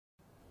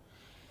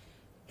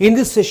In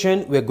this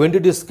session, we are going to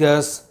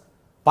discuss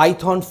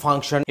Python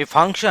function. A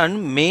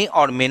function may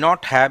or may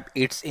not have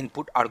its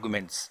input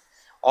arguments.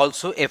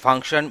 Also, a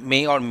function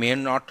may or may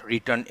not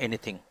return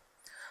anything.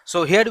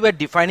 So here we are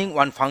defining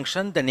one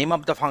function. The name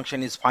of the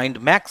function is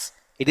findMax.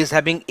 It is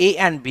having a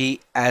and b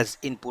as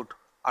input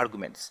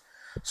arguments.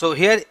 So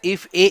here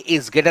if a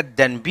is greater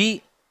than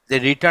b, they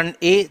return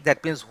a.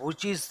 That means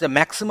which is the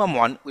maximum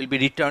one will be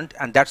returned,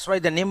 and that's why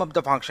the name of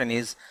the function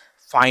is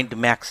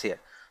findMax here.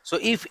 So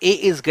if a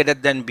is greater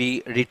than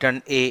b,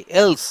 return a,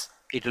 else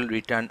it will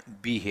return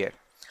b here.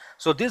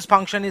 So this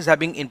function is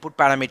having input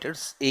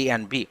parameters a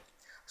and b.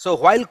 So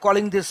while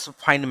calling this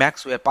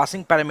findMax, we are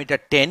passing parameter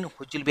 10,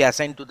 which will be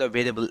assigned to the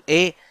variable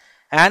a,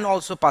 and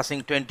also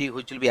passing 20,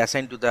 which will be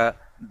assigned to the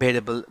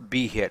variable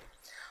b here.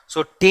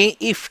 So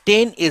if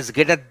 10 is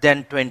greater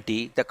than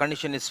 20, the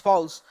condition is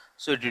false,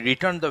 so it will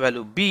return the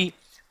value b.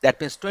 That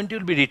means 20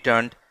 will be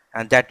returned,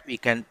 and that we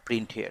can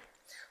print here.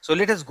 So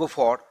let us go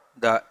for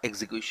the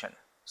execution.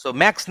 So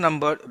max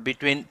number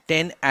between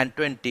 10 and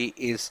 20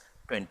 is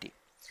 20.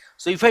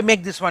 So if I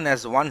make this one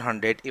as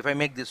 100, if I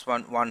make this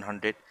one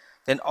 100,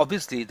 then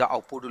obviously the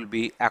output will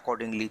be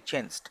accordingly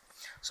changed.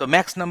 So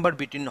max number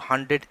between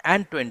 100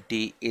 and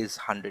 20 is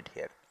 100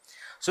 here.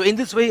 So in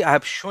this way I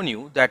have shown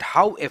you that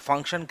how a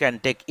function can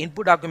take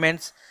input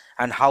arguments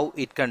and how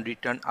it can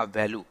return a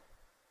value.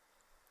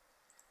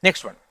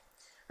 Next one,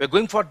 we're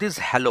going for this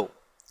hello.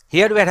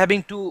 Here we are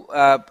having two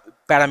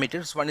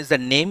parameters. One is the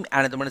name,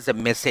 another one is the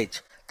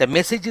message. The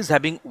message is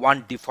having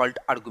one default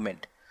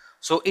argument.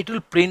 So it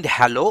will print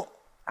hello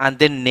and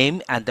then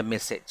name and the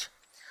message.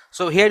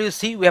 So here you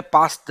see we have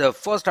passed the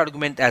first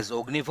argument as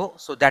Ognivo,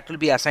 so that will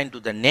be assigned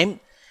to the name,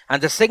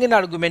 and the second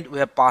argument we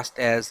have passed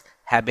as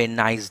have a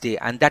nice day,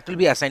 and that will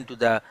be assigned to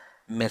the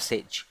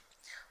message.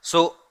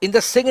 So in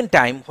the second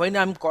time when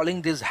I'm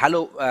calling this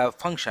hello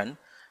function,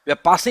 we are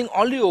passing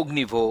only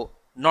Ognivo,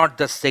 not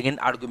the second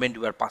argument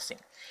we are passing.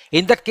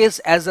 In that case,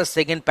 as the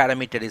second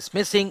parameter is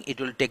missing, it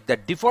will take the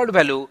default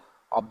value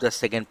of the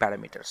second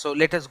parameter. So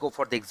let us go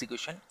for the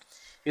execution.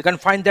 You can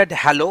find that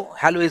hello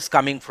is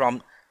coming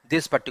from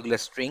this particular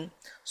string.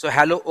 So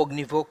hello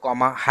Ognivo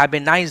comma have a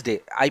nice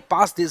day. I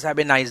passed this have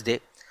a nice day,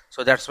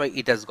 so that's why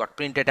it has got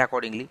printed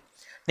accordingly.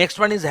 Next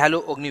one is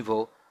hello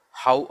Ognivo,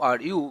 how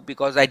are you?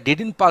 Because I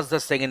didn't pass the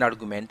second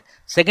argument,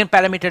 second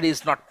parameter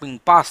is not being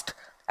passed.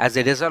 As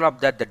a result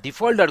of that, the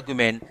default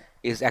argument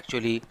is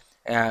actually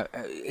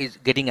is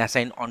getting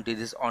assigned onto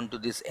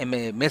this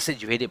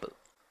message variable.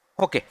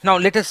 Okay, now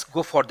let us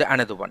go for the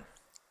another one.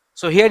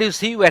 So here you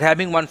see we are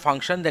having one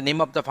function. The name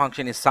of the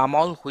function is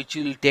sumall, which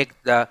will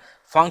take the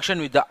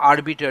function with the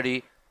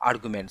arbitrary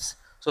arguments.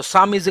 So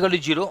sum is equal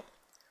to 0.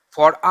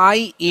 For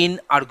I in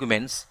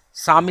arguments,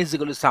 sum is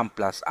equal to sum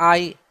plus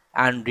I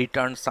and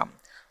return sum.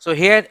 So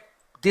here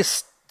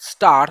this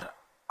star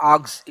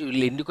args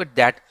will indicate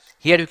that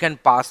here you can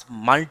pass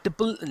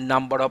multiple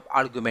number of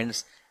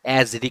arguments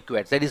as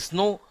required. There is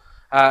no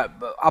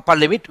upper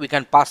limit. We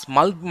can pass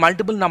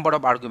multiple number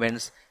of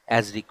arguments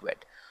as required.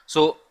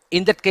 So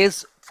in that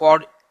case,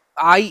 for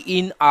I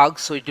in args,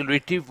 so it will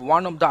retrieve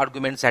one of the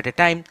arguments at a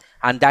time,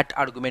 and that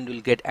argument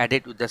will get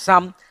added with the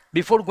sum.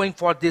 Before going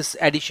for this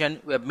addition,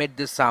 we have made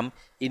this sum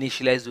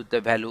initialized with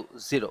the value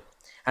 0,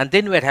 and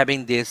then we are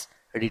having this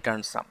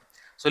return sum.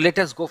 So let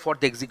us go for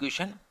the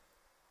execution.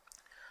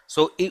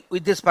 So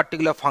with this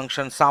particular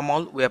function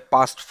sumall, we have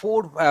passed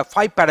 5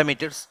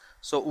 parameters.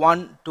 So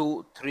 1,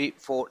 2, 3,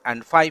 4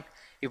 and 5.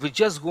 If we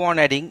just go on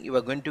adding, you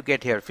are going to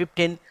get here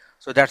 15.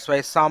 So that's why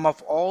sum of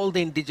all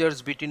the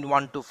integers between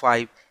 1 to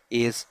 5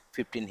 is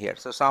 15 here.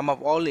 So sum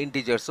of all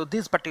integers. So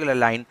this particular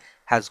line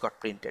has got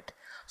printed.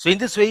 So in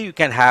this way you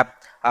can have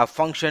a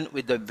function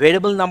with the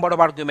variable number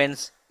of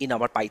arguments in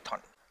our Python.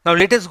 Now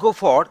let us go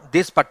for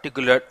this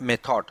particular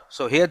method.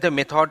 So here the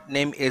method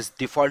name is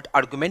default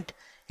argument.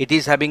 It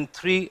is having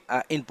 3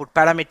 input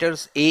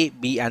parameters a,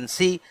 b and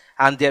c,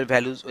 and their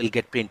values will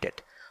get printed.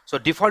 So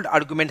default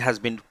argument has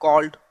been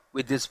called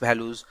with these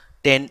values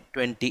 10,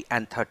 20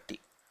 and 30.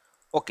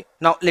 Okay,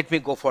 now let me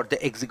go for the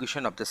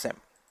execution of the same.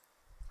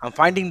 I'm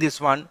finding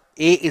this one,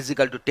 a is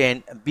equal to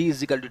 10, b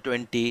is equal to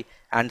 20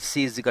 and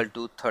c is equal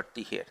to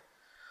 30 here.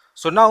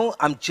 So now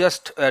I'm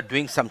just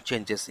doing some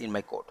changes in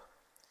my code.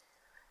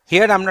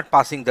 Here I'm not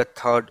passing the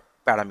third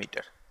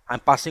parameter.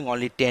 I'm passing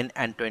only 10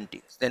 and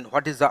 20. Then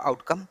what is the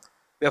outcome?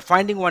 We are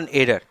finding one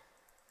error.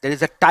 There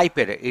is a type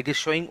error. It is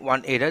showing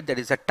one error. There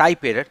is a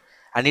type error,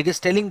 and it is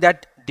telling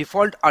that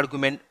default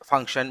argument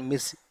function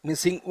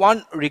missing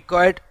one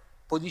required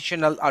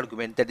positional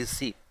argument, that is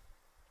c.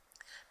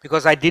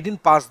 Because I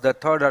didn't pass the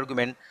third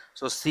argument,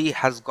 so c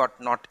has got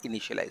not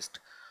initialized.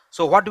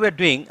 So what we are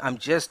doing, I'm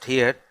just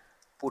here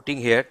putting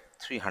here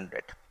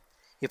 300.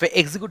 If I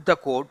execute the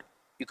code,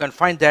 you can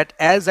find that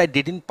as I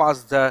didn't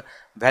pass the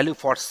value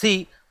for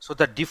c, so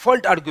the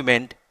default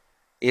argument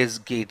is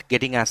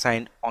getting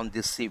assigned on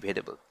this c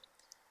variable.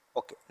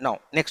 Okay, now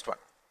next one.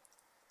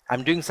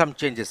 I'm doing some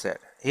changes here.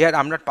 Here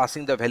I'm not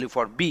passing the value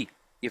for b.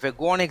 If I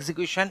go on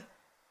execution,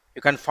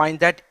 you can find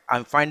that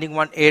I'm finding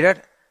one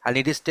error. and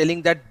it is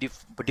telling that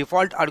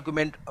default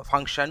argument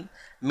function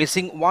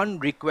missing one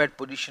required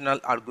positional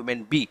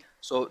argument b.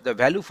 So the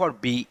value for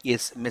b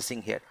is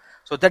missing here.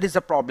 So that is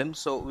the problem.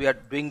 So we are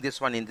doing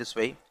this one in this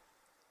way.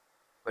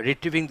 We're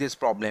retrieving this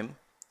problem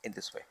in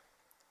this way.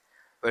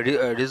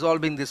 We're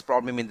resolving this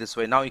problem in this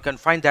way. Now you can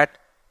find that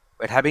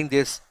we're having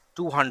this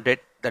 200,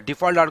 the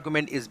default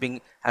argument is being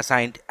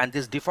assigned, and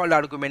this default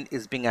argument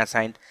is being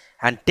assigned,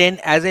 and 10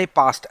 as I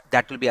passed,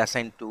 that will be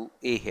assigned to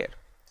a here.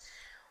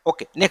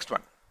 Okay, next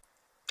one.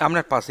 I'm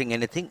not passing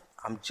anything,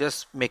 I'm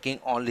just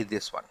making only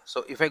this one.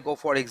 So if I go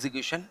for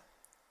execution,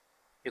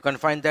 you can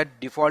find that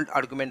default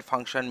argument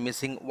function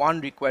missing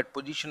one required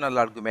positional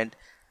argument,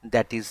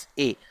 that is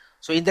a.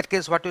 So in that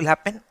case, what will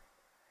happen?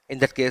 In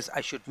that case, I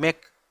should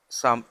make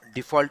some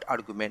default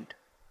argument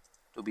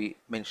to be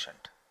mentioned.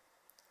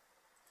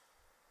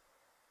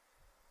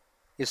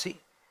 You see,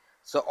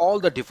 so all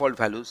the default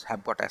values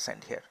have got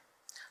assigned here.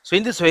 So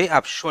in this way,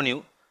 I've shown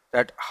you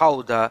that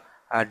how the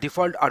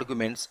default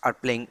arguments are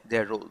playing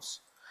their roles.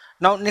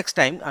 Now next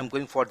time I'm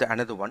going for the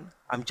another one.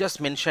 I'm just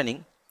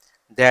mentioning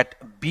that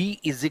b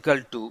is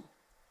equal to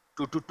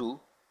 222,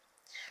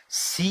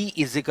 c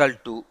is equal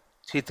to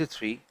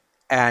 333,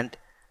 and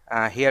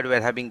here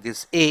we're having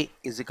this a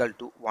is equal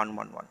to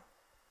 111.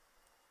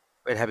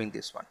 We're having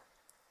this one.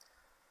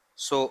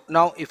 So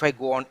now if I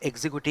go on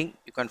executing,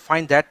 you can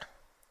find that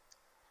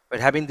we're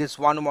having this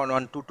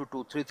 111,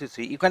 222,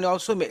 333. You can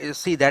also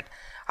see that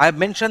I have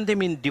mentioned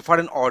them in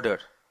different order,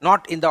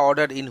 not in the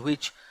order in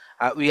which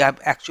we have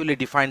actually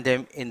defined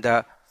them in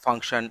the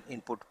function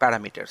input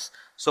parameters.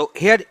 So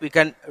here we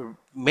can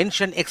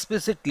mention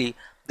explicitly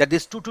that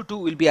this 222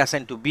 will be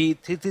assigned to b,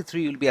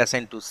 333 will be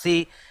assigned to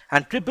c,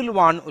 and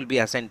 111 will be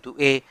assigned to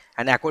a,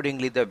 and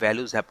accordingly the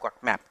values have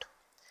got mapped.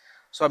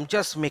 So I'm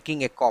just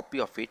making a copy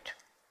of it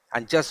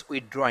and just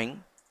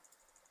withdrawing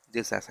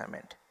this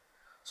assignment.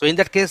 So in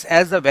that case,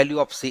 as the value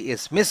of c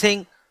is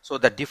missing, so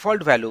the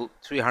default value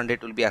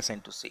 300 will be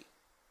assigned to c.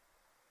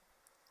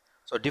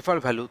 So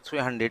default value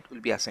 300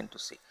 will be assigned to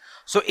c.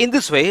 So in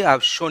this way, I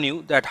have shown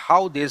you that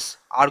how these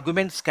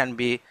arguments can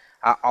be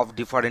of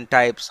different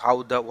types,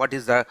 how the what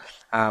is the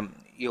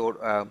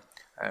your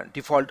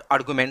default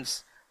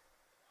arguments,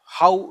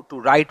 how to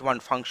write one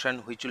function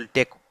which will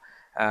take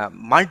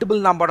multiple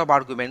number of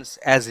arguments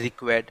as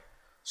required.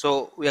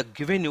 So we are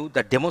giving you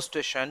the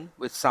demonstration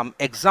with some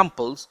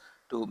examples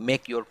to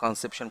make your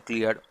conception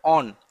clear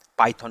on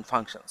Python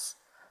functions.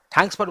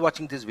 Thanks for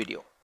watching this video.